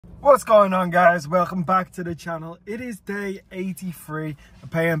What's going on, guys? Welcome back to the channel. It is day 83. I'm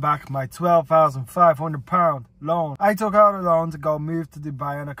paying back my £12,500 loan. I took out a loan to go move to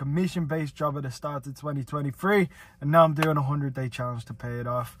Dubai on a commission-based job at the start of 2023, and now I'm doing a 100-day challenge to pay it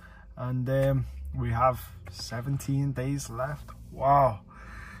off. And we have 17 days left. Wow.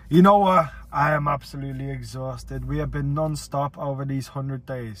 You know what? I am absolutely exhausted. We have been non-stop over these 100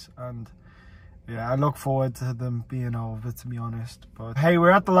 days, and yeah, I look forward to them being over, to be honest. But hey,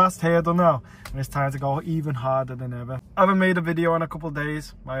 we're at the last hurdle now, and it's time to go even harder than ever. I haven't made a video in a couple of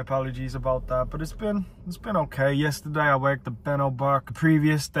days. My apologies about that, but it's been okay. Yesterday I worked at Ben O'Bark. The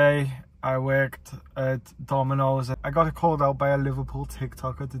previous day I worked at Domino's. I got called out by a Liverpool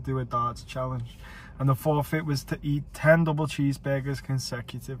TikToker to do a darts challenge, and the forfeit was to eat 10 double cheeseburgers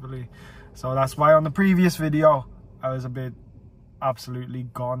consecutively. So that's why on the previous video I was a bit absolutely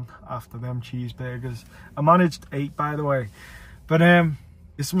gone after them cheeseburgers. I managed 8, by the way. But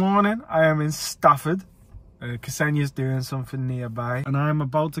this morning I am in Stafford. Ksenia's doing something nearby, and I'm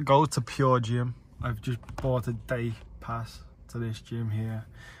about to go to Pure Gym. I've just bought a day pass to this gym here.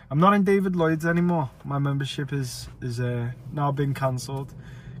 I'm not in David Lloyd's anymore. My membership is now been cancelled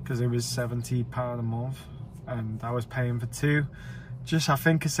because it was £70 a month and I was paying for 2. I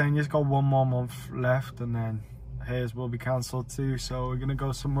think Ksenia's got 1 more month left, and then hers will be cancelled too, so we're gonna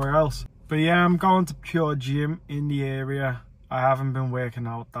go somewhere else. But yeah, I'm going to Pure Gym in the area. I haven't been working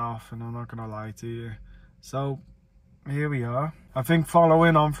out that often, I'm not gonna lie to you. So here we are. I think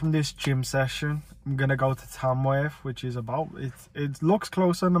following on from this gym session, I'm gonna go to Tamworth, which is about, it looks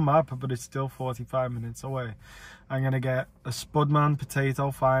close on the map, but it's still 45 minutes away. I'm gonna get a Spudman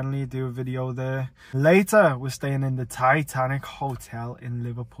potato finally, do a video there. Later, we're staying in the Titanic hotel in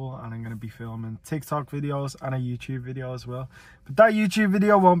Liverpool, and I'm gonna be filming TikTok videos and a YouTube video as well. But that YouTube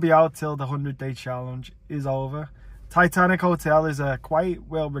video won't be out till the 100-day challenge is over. Titanic Hotel is a quite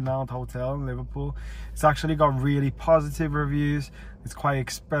well-renowned hotel in Liverpool. It's actually got really positive reviews. It's quite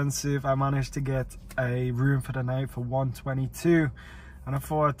expensive. I managed to get a room for the night for $122, and I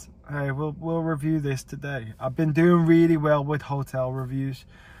thought, hey, we'll review this today. I've been doing really well with hotel reviews.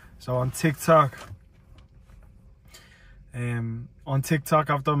 So on TikTok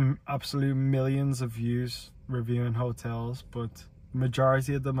I've done absolute millions of views reviewing hotels, but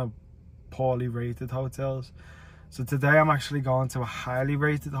majority of them are poorly rated hotels. So today I'm actually going to a highly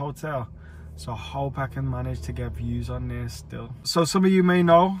rated hotel, so I hope I can manage to get views on there still. So some of you may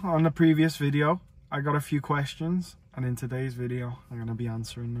know, on the previous video I got a few questions, and in today's video I'm going to be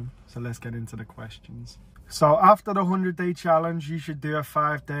answering them. So let's get into the questions. So after the 100-day challenge, you should do a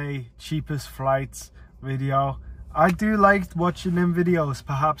 5-day cheapest flights video. I do like watching them videos.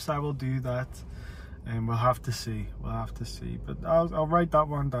 Perhaps I will do that, and we'll have to see. But I'll write that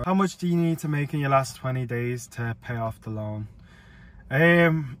one down. How much do you need to make in your last 20 days to pay off the loan?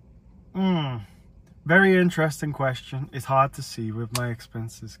 Very interesting question. It's hard to see with my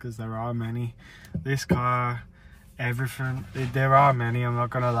expenses because there are many. This car, everything, there are many, I'm not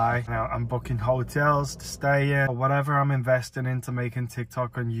gonna lie. Now I'm booking hotels to stay in, or whatever I'm investing into making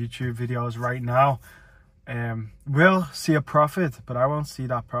TikTok and YouTube videos right now. We'll see a profit, but I won't see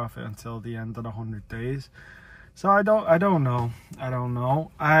that profit until the end of the 100 days. So I don't know.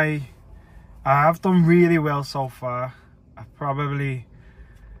 I have done really well so far. I've probably,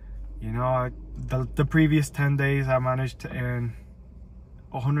 you know, the previous 10 days I managed to earn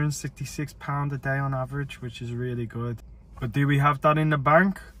 £166 a day on average, which is really good. But do we have that in the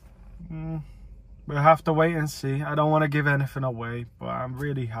bank? We'll have to wait and see. I don't want to give anything away, but I'm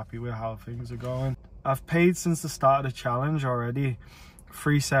really happy with how things are going. I've paid since the start of the challenge already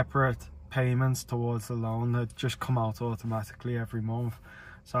 3 separate payments towards the loan that just come out automatically every month.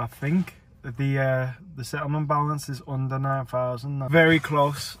 So I think the settlement balance is under 9,000. Very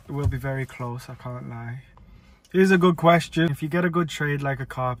close. It will be very close, I can't lie. Here's a good question. If you get a good trade like a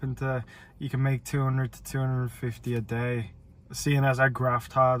carpenter, you can make 200 to 250 a day. Seeing as I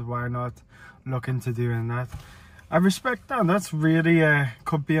graft hard, why not look into doing that? I respect that. That's really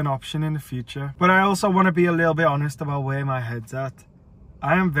could be an option in the future. But I also want to be a little bit honest about where my head's at.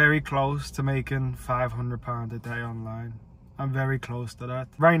 I am very close to making £500 a day online. I'm very close to that.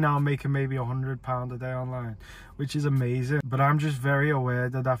 Right now I'm making maybe £100 a day online, which is amazing. But I'm just very aware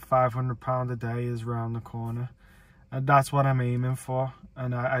that that £500 a day is around the corner. And that's what I'm aiming for.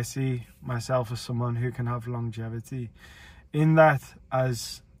 And I see myself as someone who can have longevity in that,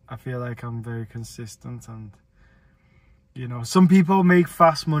 as I feel like I'm very consistent. And you know, some people make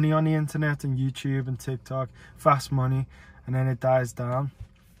fast money on the internet and YouTube and TikTok, fast money, and then it dies down.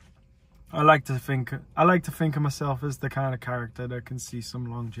 I like to think of myself as the kind of character that can see some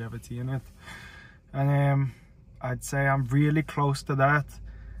longevity in it. And I'd say I'm really close to that.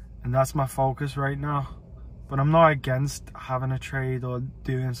 and that's my focus right now. But I'm not against having a trade or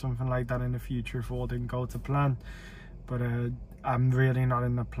doing something like that in the future if all didn't go to plan. But I'm really not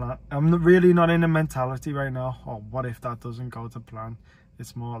in the plan. I'm really not in the mentality right now. Oh, what if that doesn't go to plan?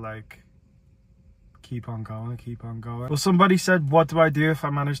 It's more like keep on going, keep on going. Well, somebody said, what do I do if I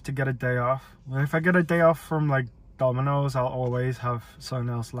manage to get a day off? Well, if I get a day off from like Domino's, I'll always have something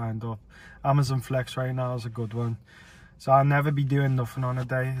else lined up. Amazon Flex right now is a good one. So I'll never be doing nothing on a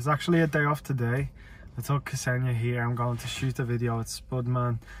day. It's actually a day off today. I took Ksenia here. I'm going to shoot a video at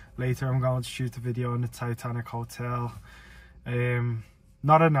Spudman. Later I'm going to shoot a video in the Titanic hotel.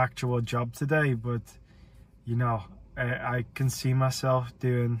 Not an actual job today, but you know, I can see myself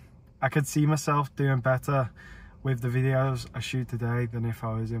doing, I could see myself doing better with the videos I shoot today than if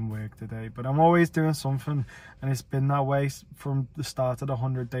I was in work today. But I'm always doing something, and it's been that way from the start of the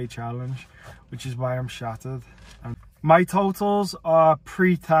 100-day challenge, which is why I'm shattered. And my totals are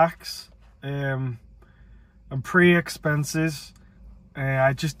pre-tax and pre-expenses.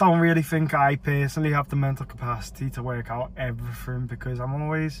 I just don't really think I personally have the mental capacity to work out everything, because I'm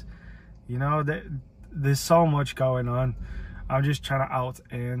always, you know, there's so much going on. I'm just trying to out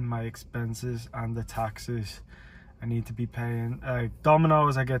earn my expenses and the taxes I need to be paying.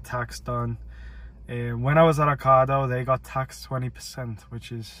 Domino's, I get taxed on. When I was at Ocado, they got taxed 20%,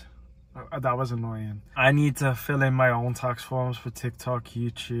 which is, that was annoying. I need to fill in my own tax forms for TikTok,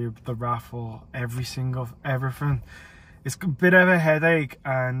 YouTube, the raffle, everything. It's a bit of a headache,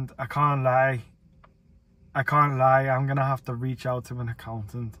 and I can't lie, I'm gonna have to reach out to an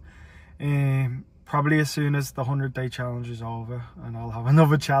accountant. Probably as soon as the 100-day challenge is over, and I'll have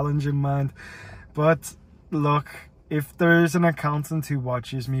another challenge in mind. But look, if there is an accountant who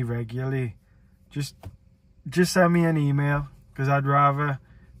watches me regularly, just send me an email, because I'd rather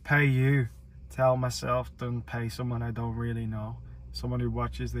pay you to help myself than pay someone I don't really know, someone who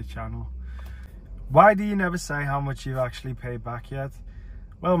watches the channel. Why do you never say how much you've actually paid back yet?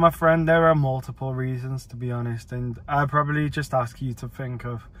 Well, my friend, there are multiple reasons, to be honest, and I'd probably just ask you to think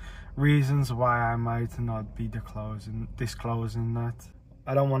of reasons why I might not be disclosing that.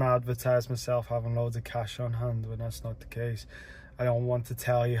 I don't want to advertise myself having loads of cash on hand when that's not the case. I don't want to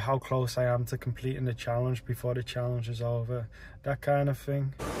tell you how close I am to completing the challenge before the challenge is over, that kind of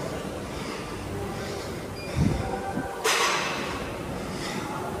thing.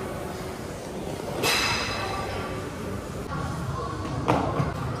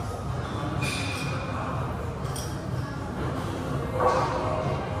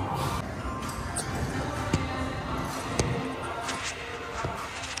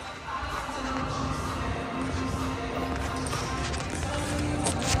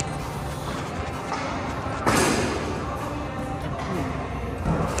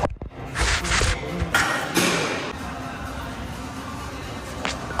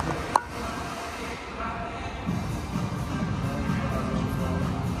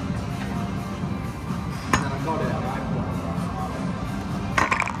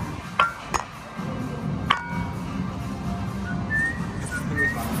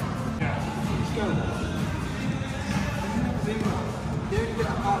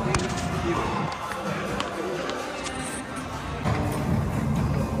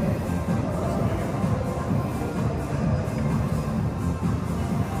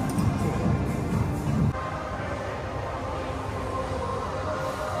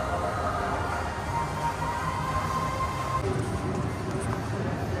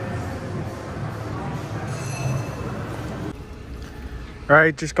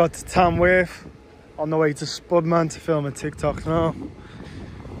 Right, just got to Tamworth, on the way to Spudman to film a TikTok now.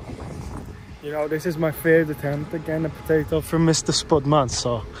 You know, this is my third attempt at getting a potato from Mr. Spudman,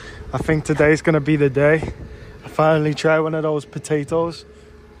 so I think today's gonna be the day I finally try one of those potatoes.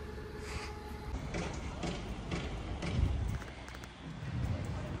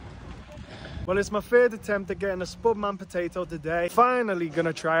 Well, it's my third attempt at getting a Spudman potato today. Finally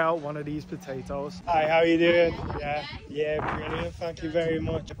gonna try out one of these potatoes. Hi, how you doing? Yeah, brilliant. Thank you very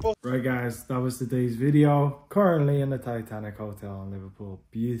much. Right guys, that was today's video. Currently in the Titanic Hotel in Liverpool.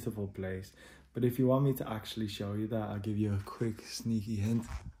 Beautiful place. But if you want me to actually show you that, I'll give you a quick sneaky hint.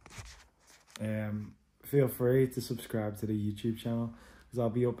 Feel free to subscribe to the YouTube channel, because I'll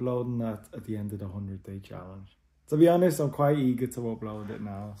be uploading that at the end of the 100-day challenge. To be honest, I'm quite eager to upload it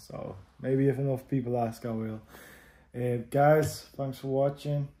now, so maybe if enough people ask, I will. Guys, thanks for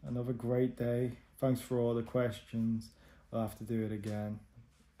watching. Another great day. Thanks for all the questions. We'll have to do it again.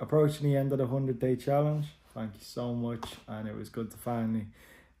 Approaching the end of the 100-day challenge. Thank you so much, and it was good to finally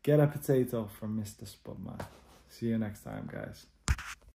get a potato from Mr. Spudman. See you next time, guys.